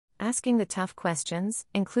Asking the tough questions,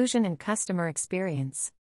 inclusion and customer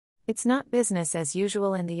experience. It's not business as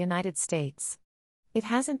usual in the United States. It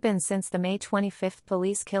hasn't been since the May 25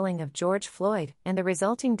 police killing of George Floyd and the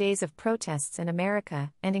resulting days of protests in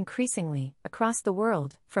America and increasingly, across the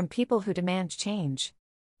world, from people who demand change.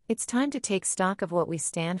 It's time to take stock of what we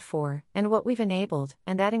stand for and what we've enabled,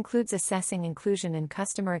 and that includes assessing inclusion and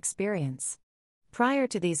customer experience. Prior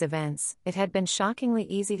to these events, it had been shockingly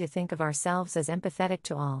easy to think of ourselves as empathetic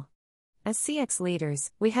to all. As CX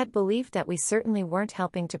leaders, we had believed that we certainly weren't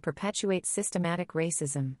helping to perpetuate systematic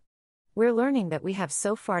racism. We're learning that we have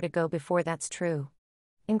so far to go before that's true.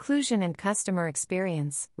 Inclusion and customer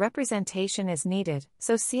experience, representation is needed,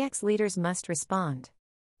 so CX leaders must respond.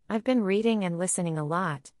 I've been reading and listening a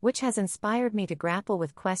lot, which has inspired me to grapple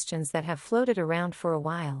with questions that have floated around for a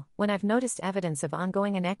while. When I've noticed evidence of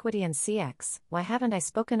ongoing inequity in CX, why haven't I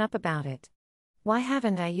spoken up about it? Why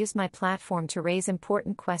haven't I used my platform to raise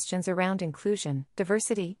important questions around inclusion,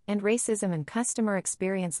 diversity, and racism in customer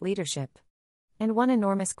experience leadership? And one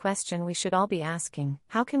enormous question we should all be asking: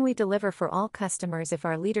 how can we deliver for all customers if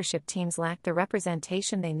our leadership teams lack the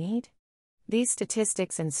representation they need? These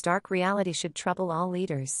statistics and stark reality should trouble all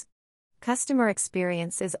leaders. Customer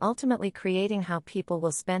experience is ultimately creating how people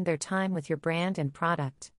will spend their time with your brand and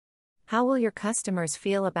product. How will your customers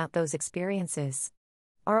feel about those experiences?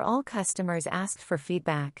 Are all customers asked for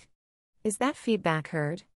feedback? Is that feedback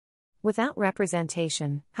heard? Without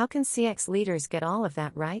representation, how can CX leaders get all of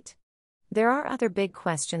that right? There are other big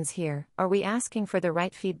questions here. Are we asking for the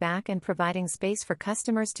right feedback and providing space for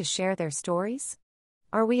customers to share their stories?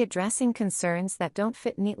 Are we addressing concerns that don't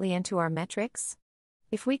fit neatly into our metrics?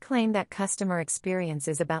 If we claim that customer experience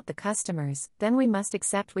is about the customers, then we must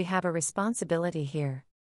accept we have a responsibility here.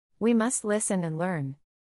 We must listen and learn.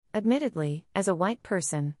 Admittedly, as a white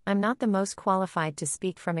person, I'm not the most qualified to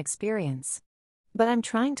speak from experience. But I'm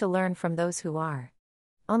trying to learn from those who are.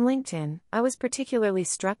 On LinkedIn, I was particularly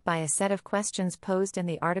struck by a set of questions posed in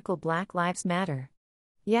the article Black Lives Matter.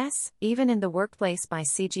 Yes, even in the workplace by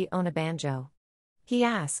CG Onabanjo. He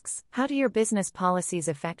asks, how do your business policies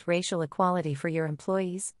affect racial equality for your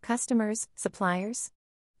employees, customers, suppliers?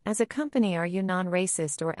 As a company, are you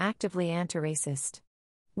non-racist or actively anti-racist?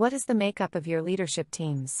 What is the makeup of your leadership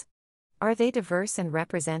teams? Are they diverse and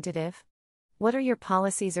representative? What are your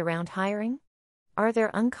policies around hiring? Are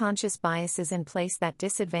there unconscious biases in place that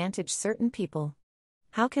disadvantage certain people?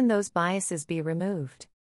 How can those biases be removed?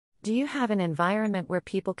 Do you have an environment where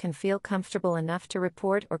people can feel comfortable enough to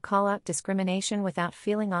report or call out discrimination without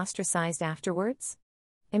feeling ostracized afterwards?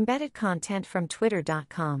 Embedded content from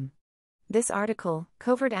Twitter.com. This article,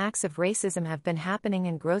 Covert Acts of Racism Have Been Happening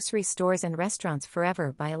in Grocery Stores and Restaurants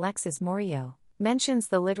Forever by Alexis Morillo, mentions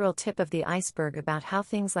the literal tip of the iceberg about how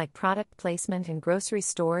things like product placement in grocery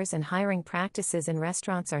stores and hiring practices in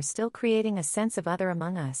restaurants are still creating a sense of other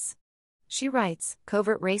among us. She writes,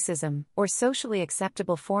 covert racism, or socially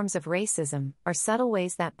acceptable forms of racism, are subtle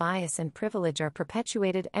ways that bias and privilege are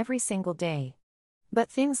perpetuated every single day. But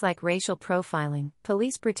things like racial profiling,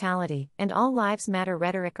 police brutality, and all lives matter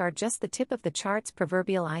rhetoric are just the tip of the chart's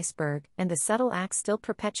proverbial iceberg, and the subtle acts still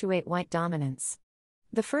perpetuate white dominance.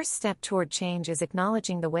 The first step toward change is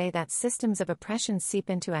acknowledging the way that systems of oppression seep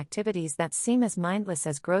into activities that seem as mindless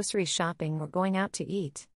as grocery shopping or going out to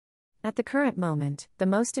eat. At the current moment, the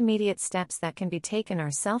most immediate steps that can be taken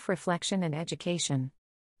are self-reflection and education.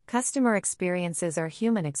 Customer experiences are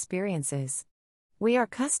human experiences. We are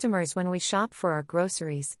customers when we shop for our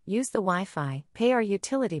groceries, use the Wi-Fi, pay our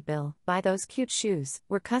utility bill, buy those cute shoes.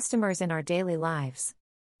 We're customers in our daily lives.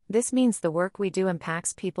 This means the work we do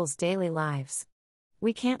impacts people's daily lives.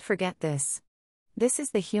 We can't forget this. This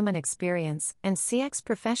is the human experience, and CX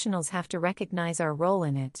professionals have to recognize our role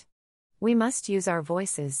in it. We must use our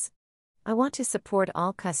voices. I want to support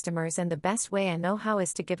all customers, and the best way I know how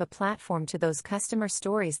is to give a platform to those customer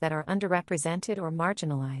stories that are underrepresented or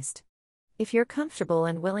marginalized. If you're comfortable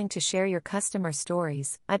and willing to share your customer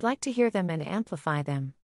stories, I'd like to hear them and amplify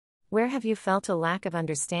them. Where have you felt a lack of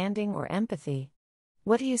understanding or empathy?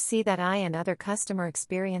 What do you see that I and other customer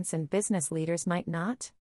experience and business leaders might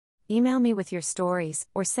not? Email me with your stories,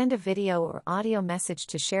 or send a video or audio message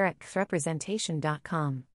to share at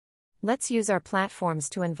representation.com. Let's use our platforms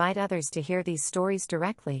to invite others to hear these stories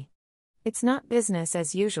directly. It's not business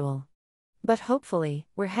as usual. But hopefully,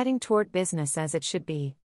 we're heading toward business as it should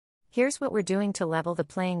be. Here's what we're doing to level the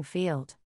playing field.